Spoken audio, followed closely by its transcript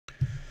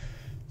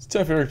It's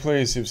time for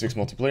play Civ 6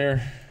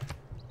 Multiplayer.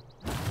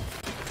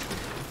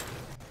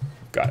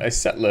 Got a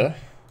settler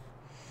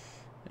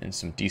in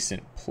some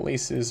decent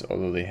places,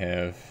 although they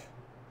have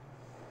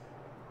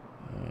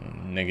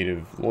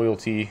negative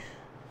loyalty.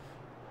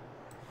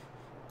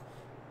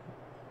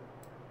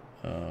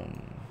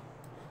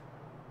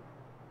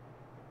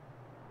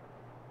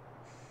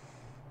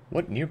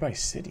 What nearby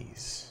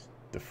cities?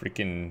 The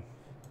freaking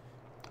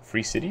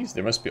free cities?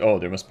 There must be. Oh,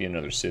 there must be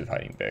another Civ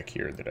hiding back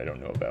here that I don't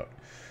know about.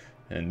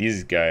 And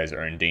these guys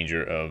are in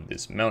danger of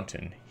this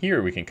mountain.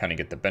 Here we can kind of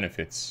get the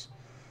benefits.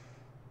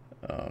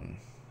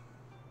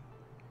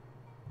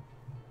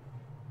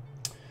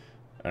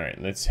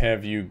 Alright, let's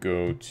have you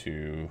go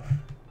to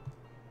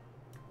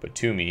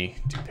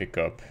Batumi to pick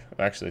up...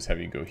 Actually, let's have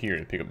you go here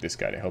to pick up this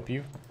guy to help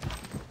you.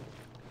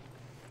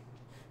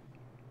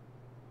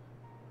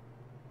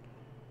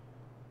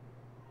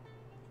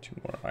 Two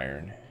more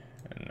iron.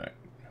 And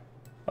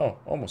oh,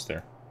 almost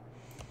there.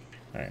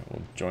 Alright,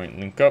 we'll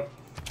link up.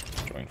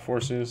 Join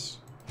forces.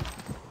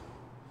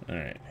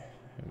 Alright.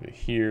 Over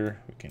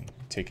here, we can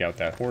take out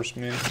that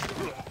horseman.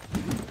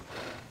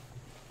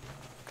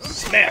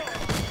 Smack!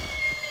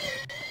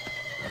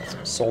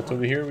 Some salt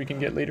over here we can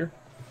get later.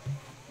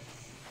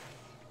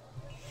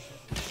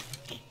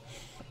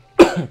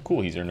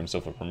 Cool, he's earned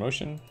himself a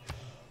promotion.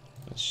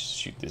 Let's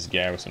shoot this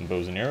guy with some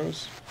bows and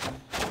arrows.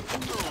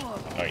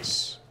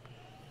 Nice.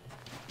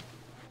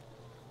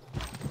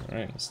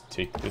 Alright, let's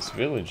take this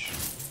village.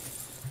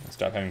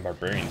 Stop having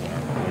barbarians on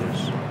our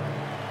borders.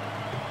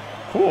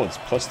 Cool, it's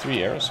 +3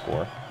 arrow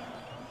score.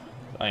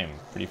 I am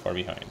pretty far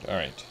behind.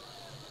 Alright.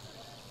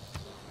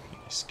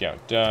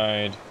 Scout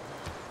died.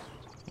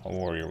 A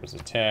warrior was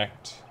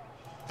attacked.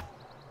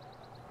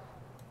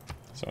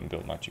 Someone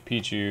built Machu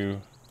Picchu.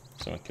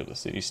 Someone killed a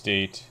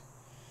city-state.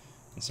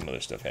 And some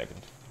other stuff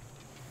happened.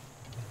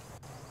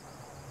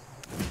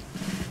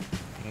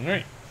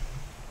 Alright.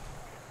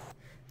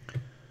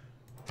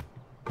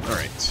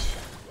 Alright.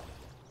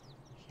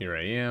 Here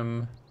I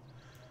am.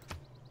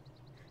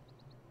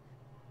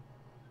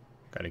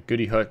 Got a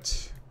goody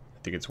hut. I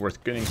think it's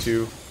worth getting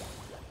to.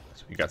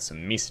 So we got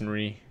some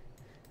masonry.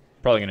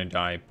 Probably gonna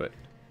die, but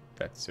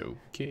that's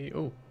okay.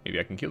 Oh, maybe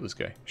I can kill this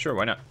guy. Sure,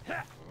 why not?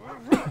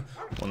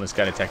 One less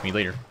guy to attack me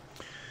later.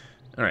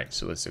 Alright,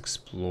 so let's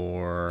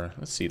explore.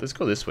 Let's see, let's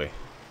go this way.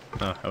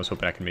 I was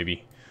hoping I could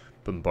maybe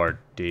bombard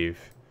Dave.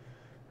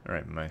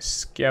 Alright, my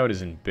scout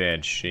is in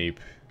bad shape.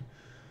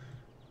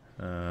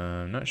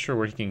 I'm not sure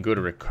where he can go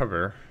to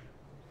recover.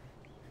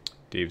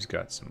 Dave's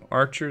got some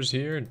archers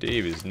here.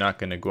 Dave is not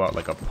going to go out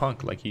like a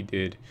punk like he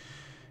did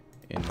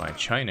in my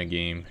China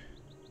game.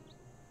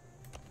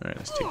 Alright,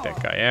 let's take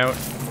that guy out.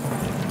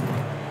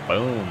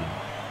 Boom.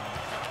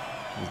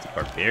 This is the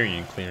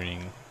barbarian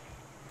clearing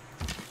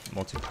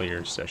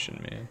multiplayer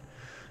session, man.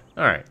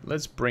 Alright,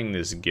 let's bring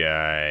this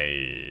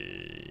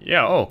guy...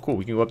 Yeah, oh, cool.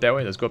 We can go up that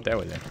way. Let's go up that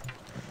way then.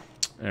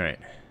 Alright.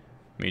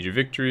 Major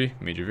victory,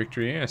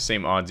 yeah,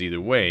 same odds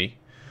either way.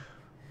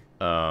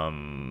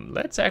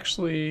 Let's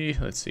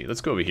see,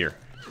 let's go over here.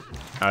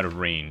 Out of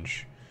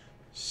range.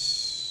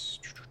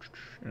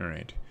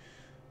 Alright.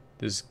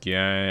 This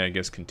guy, I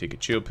guess, can take a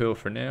chill pill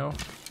for now.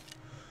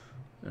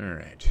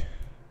 Alright.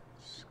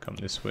 Come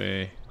this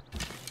way.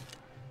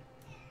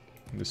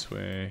 This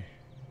way.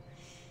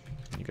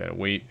 You gotta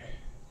wait.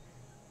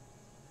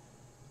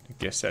 I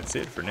guess that's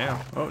it for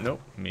now. Oh,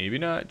 nope, maybe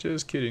not,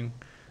 just kidding.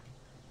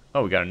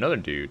 Oh, we got another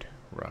dude.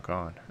 Rock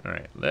on.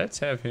 Alright, let's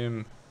have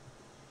him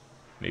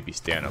maybe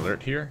stay on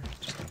alert here,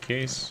 just in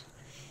case.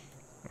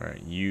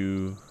 Alright,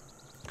 you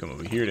come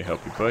over here to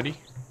help your buddy.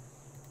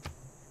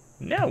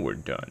 Now we're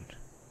done.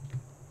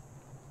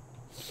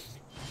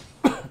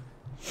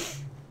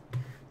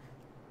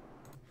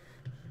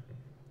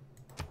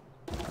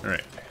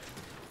 Alright.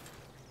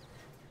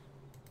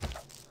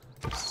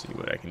 Let's see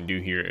what I can do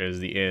here as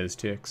the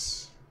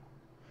Aztecs.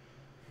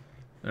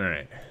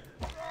 Alright.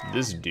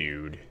 This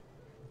dude...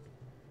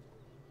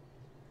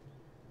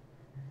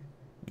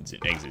 It's an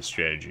exit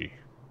strategy.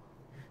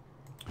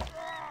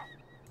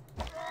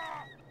 Am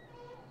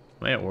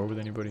I at war with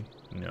anybody?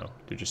 No,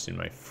 they're just in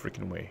my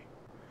freaking way.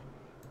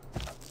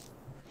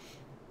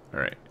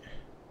 Alright.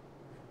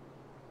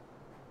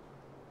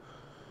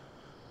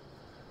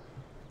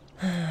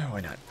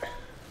 Why not?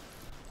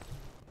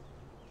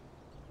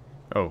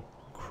 Oh,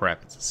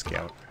 crap, it's a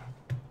scout.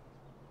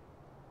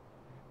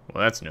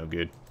 Well, that's no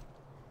good.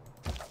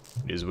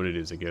 It is what it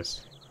is, I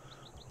guess.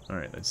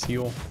 Alright, let's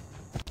heal.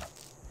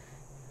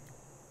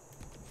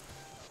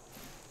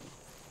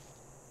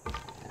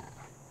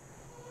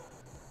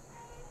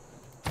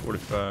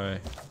 Fortify.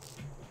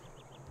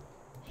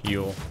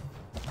 Heal.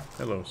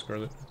 Hello,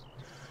 Scarlet.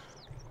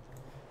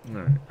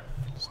 Alright,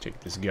 let's take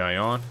this guy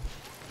on.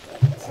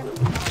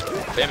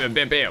 Bam, bam,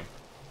 bam, bam!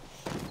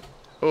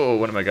 Oh,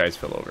 one of my guys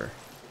fell over.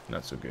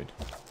 Not so good.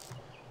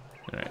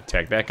 Alright,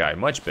 attack that guy.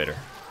 Much better.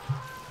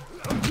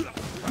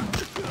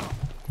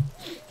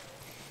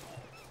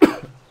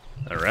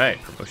 Alright,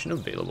 promotion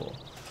available.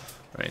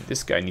 Alright,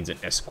 this guy needs an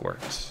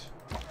escort. This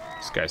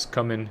guy's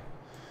coming.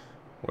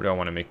 Where do I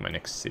want to make my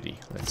next city?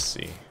 Let's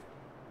see.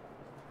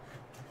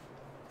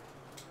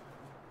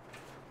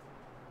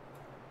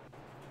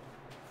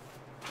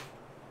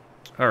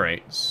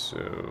 Alright,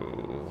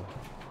 so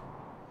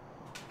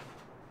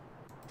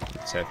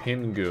let's have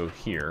him go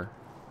here.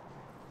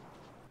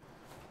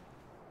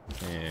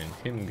 And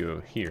him go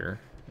here.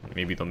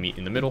 Maybe they'll meet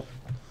in the middle.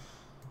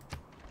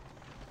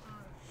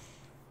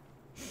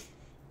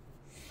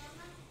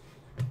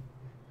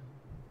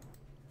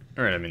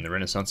 Alright, I'm in the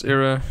Renaissance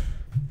era.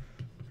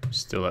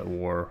 Still at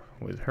war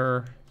with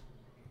her.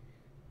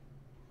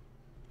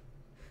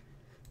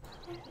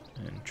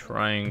 And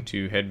trying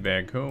to head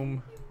back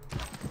home.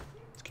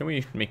 Can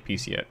we make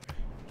peace yet?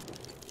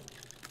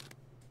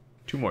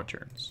 2 more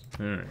turns.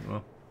 Alright,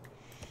 well.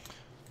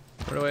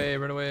 Run away,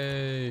 run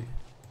away!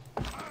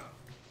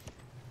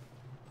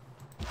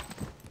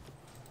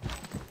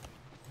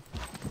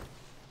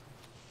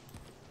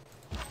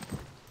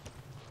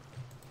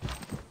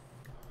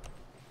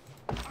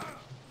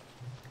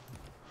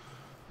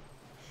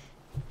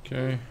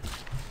 Okay.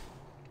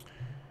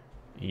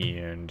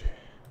 And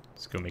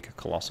let's go make a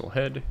colossal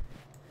head.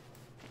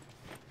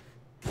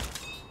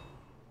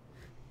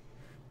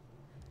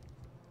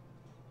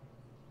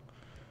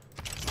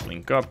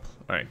 Link up.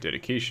 Alright,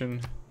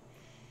 dedication.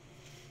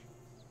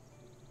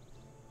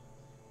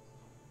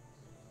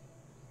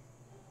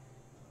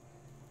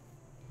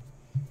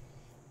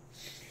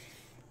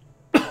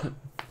 Alright,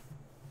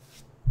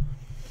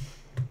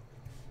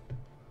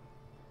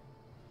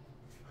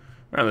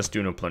 let's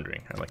do no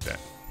plundering. I like that.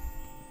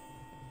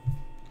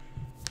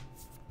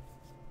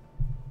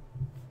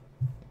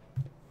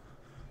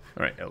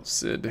 Alright, El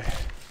Cid.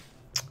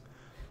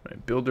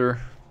 Alright, builder.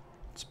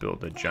 Let's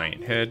build a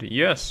giant head.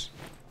 Yes!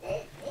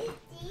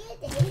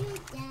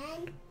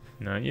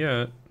 Not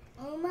yet.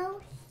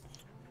 Almost.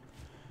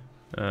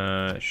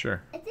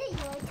 Sure. Is it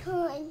your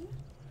turn?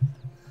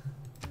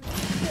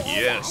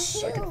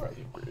 Yes! I can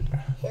probably upgrade.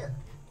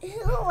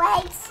 Who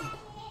likes you?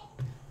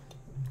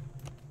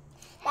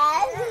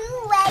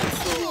 Who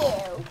likes you?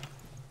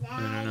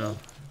 I don't know.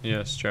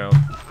 Yes, child.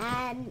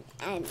 Daddy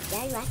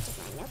watches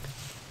mine.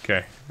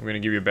 Okay, we're gonna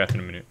give you a bath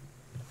in a minute.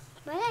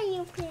 What are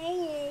you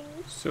playing?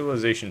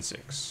 Civilization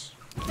 6.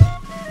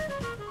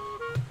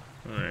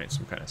 Alright,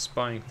 some kind of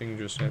spying thing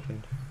just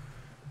happened.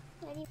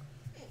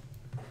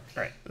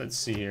 Alright, let's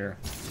see here.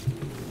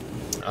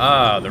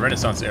 Ah, the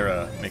Renaissance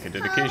era. Make a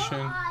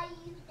dedication.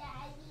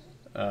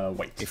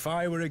 White. If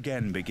I were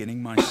again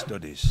beginning my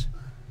studies,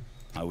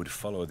 I would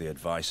follow the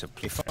advice of...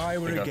 If I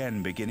were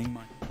again beginning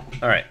my...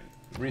 Alright,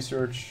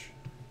 research.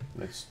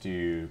 Let's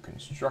do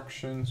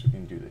construction. So we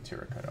can do the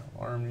terracotta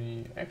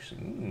army.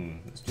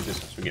 Actually, let's do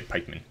this one so we get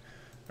pikemen.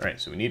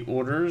 Alright, so we need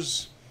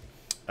orders.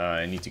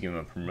 I need to give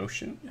them a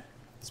promotion.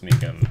 Let's make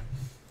them...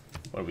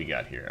 What do we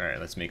got here? Alright,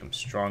 let's make them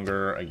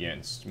stronger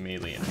against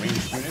melee and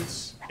ranged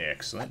units.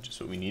 Excellent, just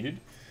what we needed.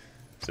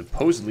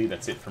 Supposedly,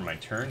 that's it for my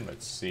turn.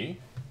 Let's see.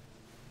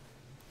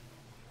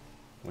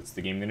 What's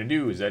the game gonna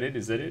do? Is that it?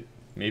 Is that it?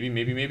 Maybe,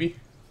 maybe, maybe?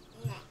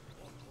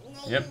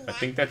 Yep, I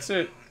think that's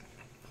it.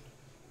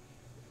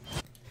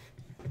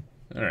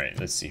 Alright,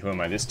 let's see. Who am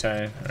I this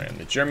time? Alright, I'm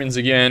the Germans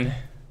again.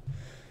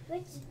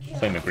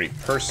 Claim a great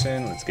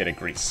person. Let's get a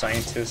great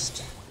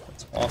scientist.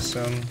 That's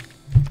awesome.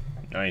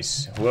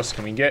 Nice. Who else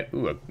can we get?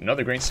 Ooh,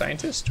 another great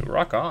scientist?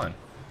 Rock on.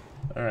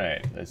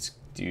 Alright, let's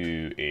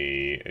do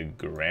a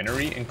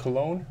granary in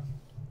Cologne.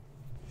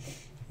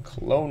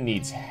 Cologne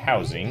needs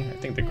housing. I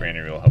think the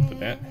granary will help with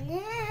that.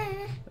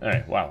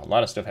 Alright, wow, a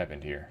lot of stuff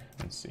happened here.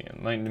 Let's see,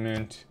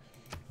 enlightenment.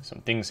 Some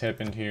things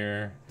happened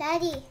here.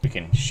 Daddy. We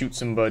can shoot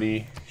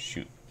somebody.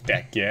 Shoot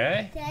that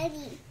guy.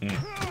 Daddy.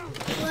 Mm.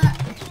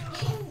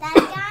 That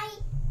guy.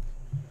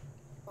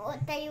 Oh,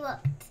 Daddy, look.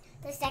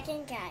 The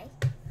second guy.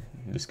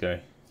 This guy.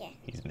 Yeah.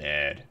 He's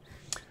mad.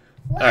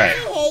 Why Alright.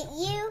 I hate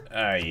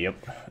you? Yep.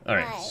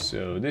 Alright, Why?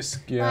 so this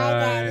Why,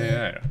 guy, Daddy?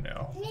 I don't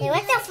know. Hey,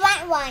 what's the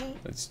front one?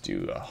 Let's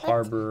do a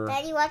harbor.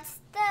 Daddy, what's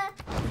the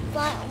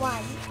front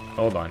one?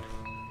 Hold on.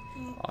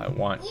 I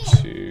want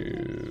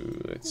to,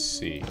 let's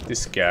see,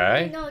 this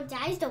guy, No,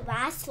 Daddy's the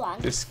last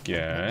one. this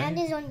guy, That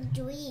is on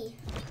 3.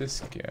 this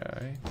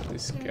guy,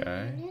 this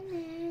guy.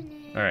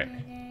 Alright,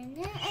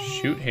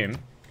 shoot him.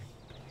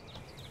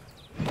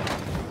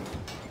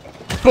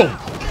 Boom!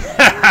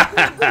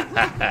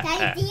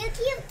 Daddy,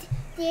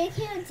 do you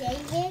kill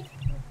David?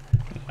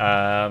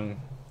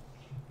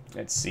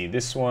 Let's see,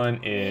 this one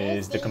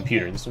is the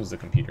computer. This one's the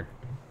computer.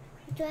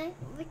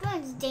 Which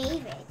one's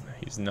David?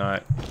 He's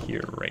not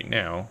here right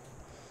now.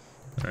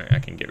 Alright, I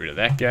can get rid of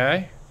that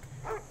guy.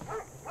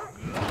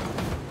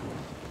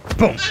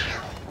 Boom!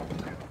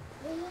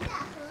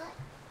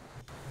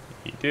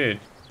 He did,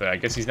 but I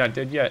guess he's not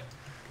dead yet.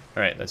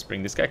 Alright, let's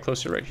bring this guy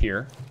closer right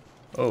here.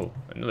 Oh,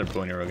 another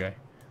bow and arrow guy.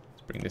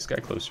 Let's bring this guy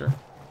closer.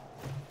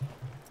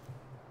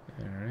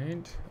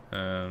 Alright,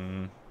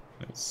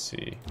 let's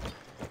see.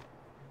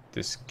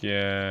 This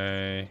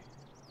guy...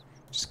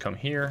 Just come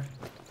here.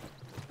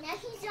 Now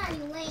he's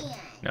on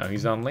land. Now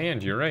he's on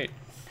land, you're right.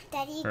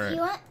 Daddy, Alright. do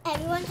you want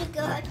everyone to go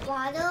at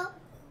water?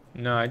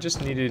 No, I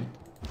just needed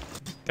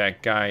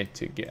that guy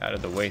to get out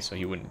of the way so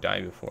he wouldn't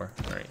die before.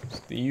 Alright, so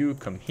you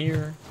come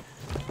here.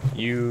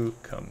 You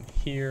come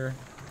here.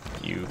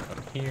 You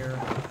come here.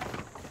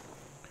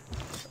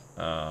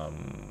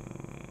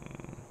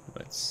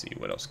 Let's see,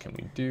 what else can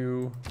we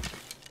do?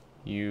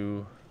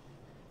 You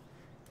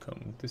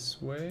come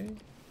this way.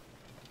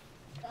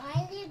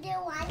 Why do you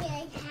want to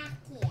attack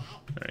yet?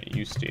 Alright,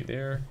 you stay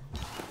there.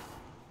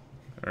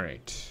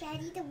 Alright.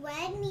 Daddy, the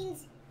red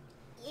means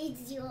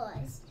it's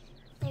yours.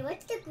 Hey,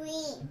 what's the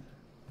green?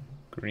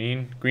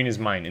 Green? Green is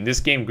mine. In this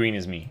game, green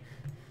is me.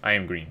 I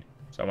am green.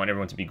 So I want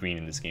everyone to be green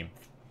in this game.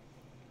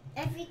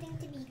 Everything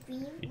to be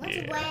green? What's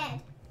Yeah.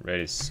 red?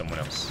 Red is someone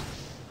else.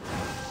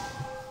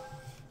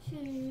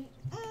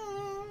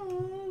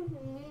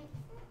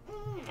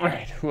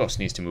 Alright, who else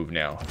needs to move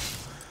now?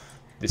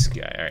 This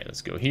guy. Alright,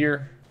 let's go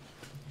here.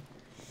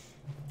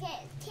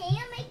 Can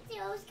you make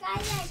those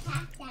guys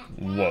attack that guy?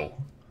 Whoa.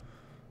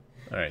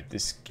 Alright,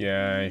 this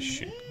guy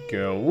should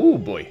go... Ooh,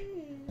 boy.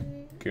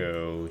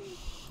 Go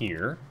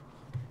here.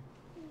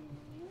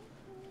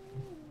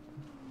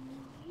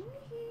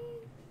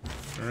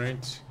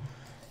 Alright.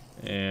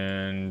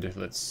 And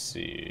let's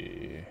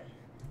see.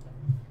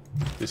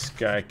 This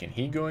guy, can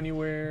he go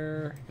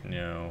anywhere?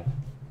 No.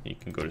 He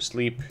can go to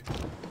sleep.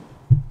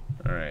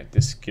 Alright,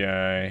 this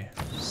guy,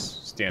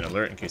 stay on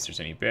alert in case there's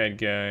any bad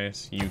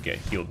guys. You get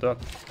healed up.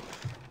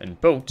 And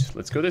boat,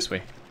 let's go this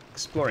way.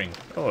 Exploring.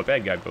 Oh, a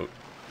bad guy boat.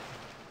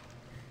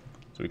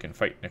 So we can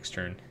fight next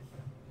turn.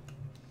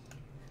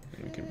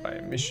 And we can buy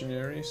a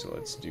missionary, so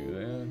let's do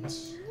that.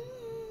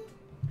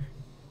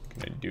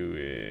 Can I do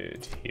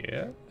it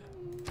here?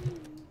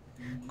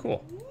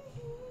 Cool.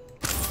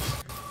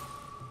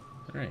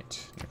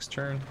 Alright, next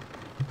turn.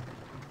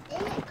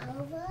 Is it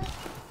over?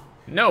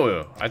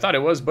 No, I thought it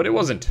was, but it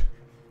wasn't.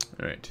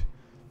 Alright.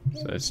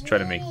 So let's try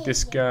to make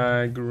this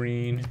guy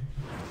green.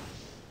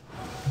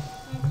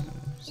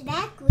 Is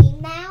that green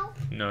now?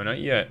 No, not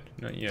yet.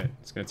 Not yet.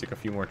 It's gonna take a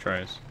few more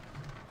tries.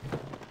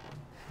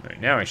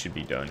 Alright, now I should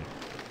be done.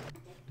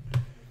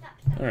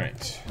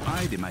 Alright.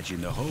 I'd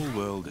imagine the whole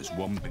world as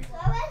one big...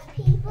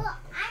 People,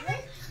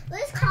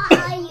 let's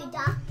call you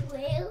Dark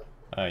Blue.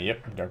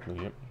 Yep, dark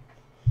blue, yep.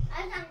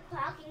 I'm not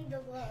clocking the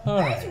world.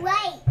 Alright. That's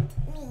right.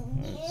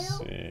 Me, Let's you.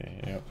 see,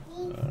 yep.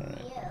 Me,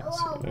 Alright, you.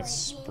 so let's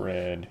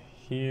spread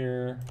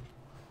here.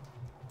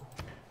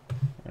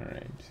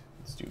 Alright,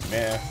 let's do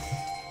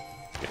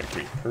math. Get a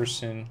great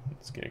person.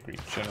 Let's get a great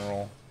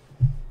general.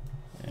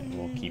 And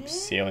we'll keep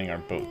sailing our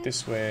boat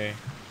this way.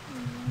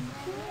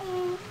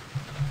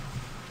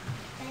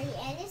 By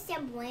the end is the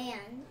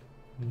brand.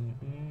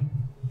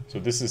 So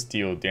this is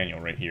Steel Daniel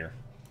right here.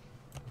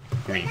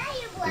 Green. Is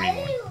that your Green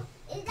brother? one.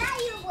 Is that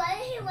your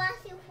brother who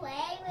wants to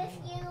play with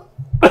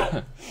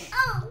you?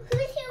 Oh,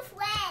 who's your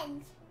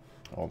friend?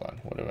 Hold on,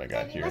 what have I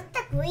got here? What's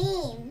the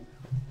green?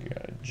 We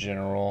got a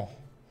general.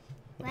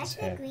 What's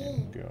the have green?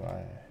 him go?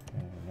 I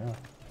don't know.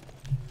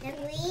 The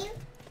green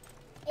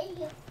is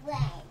your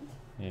friend,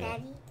 Yeah.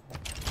 Daddy.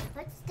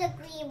 What's the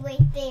green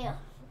right there?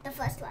 The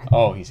first one.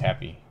 Oh, he's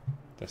happy.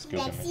 That's He good.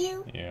 likes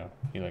you? Yeah,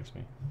 he likes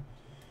me.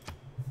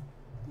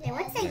 Then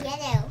what's the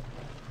yellow?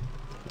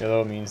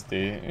 Yellow means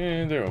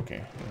they're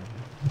okay.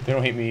 They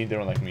don't hate me, they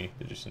don't like me.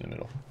 They're just in the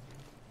middle.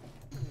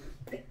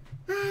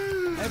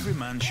 Every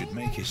man should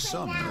make his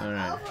son.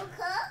 Alright.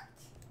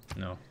 Overcooked?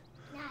 No.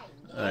 Nice.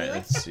 Alright, What's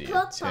let's the see.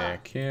 purple?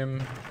 Attack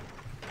him.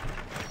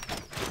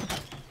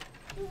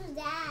 Who's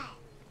that?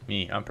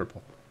 Me, I'm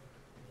purple.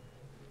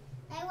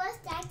 Hey, what's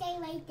that thing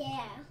right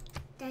there?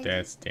 Daddy,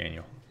 That's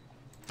Daniel.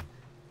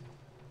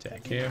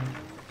 Attack him.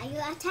 are you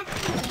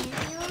attacking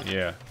Daniel?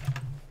 Yeah,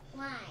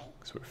 Why?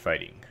 because we're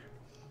fighting.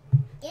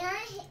 Can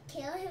I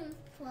kill him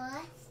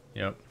first?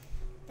 Yep.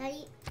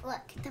 Daddy,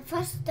 look,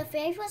 the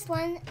very first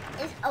one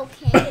is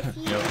okay with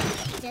you. Yep.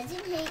 She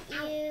doesn't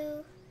hate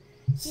you.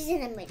 She's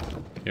in the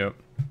middle. Yep.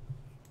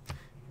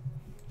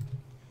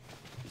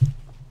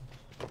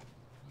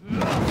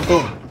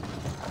 Boom.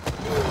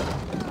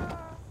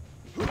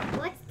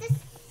 What's the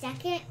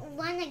second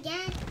one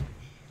again?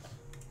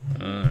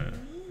 Alright.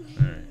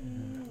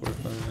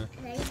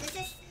 Daddy,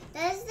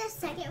 does the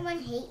second one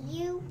hate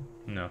you?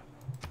 No.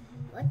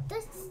 What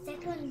does the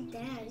second one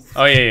does?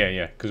 Oh,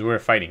 yeah. Because we're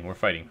fighting. We're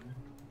fighting.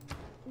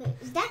 Wait,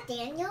 is that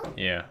Daniel?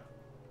 Yeah.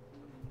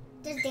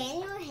 Does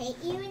Daniel hate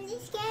you in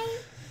this game?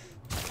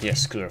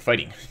 Yes, because we're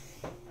fighting.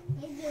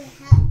 Did you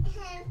hurt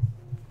him?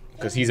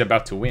 Because he's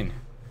about to win.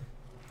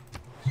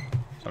 So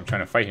I'm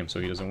trying to fight him so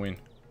he doesn't win.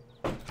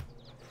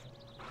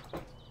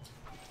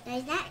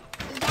 Is that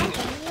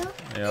Daniel?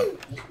 Yep. You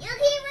keep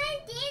on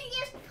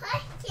Daniel's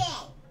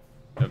pushing.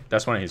 Yep.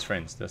 That's one of his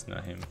friends. That's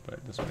not him,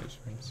 but that's one of his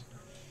friends.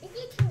 Is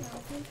he too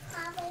open,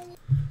 probably?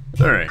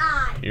 Alright.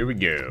 Here we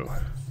go.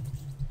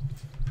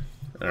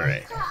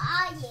 Alright. What color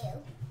are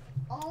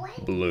you?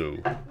 Orange? Blue.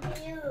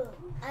 Blue.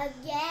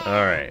 Again.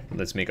 Alright.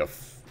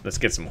 Let's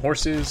get some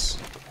horses.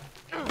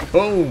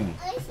 Boom!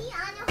 Is he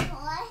on a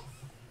horse?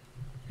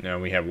 Now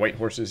we have white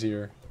horses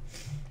here.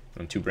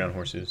 And 2 brown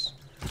horses.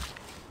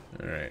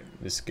 Alright,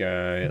 this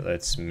guy,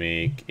 let's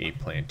make a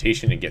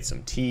plantation and get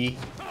some tea.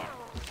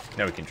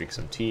 Now we can drink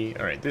some tea.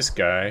 Alright, this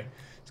guy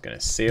is gonna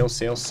sail,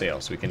 so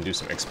we can do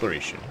some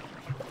exploration.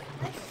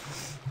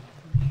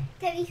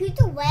 Daddy, who's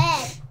the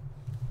red?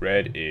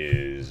 Red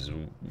is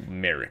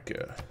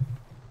America.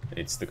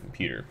 It's the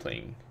computer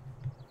playing.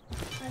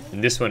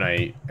 And this one,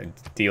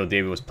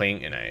 David was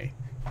playing, and I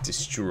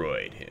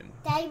destroyed him.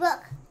 Daddy,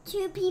 look.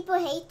 2 people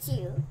hate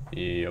you.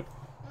 Yep.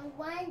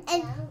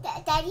 And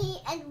Daddy,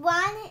 and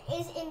one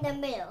is in the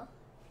middle.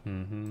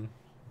 Mm-hmm.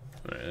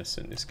 Alright, let's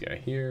send this guy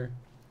here.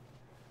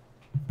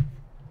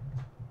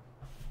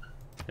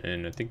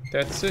 And I think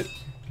that's it.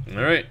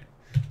 Alright.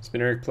 It's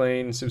been Eric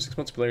playing Civ 6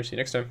 Multiplayer. See you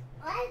next time.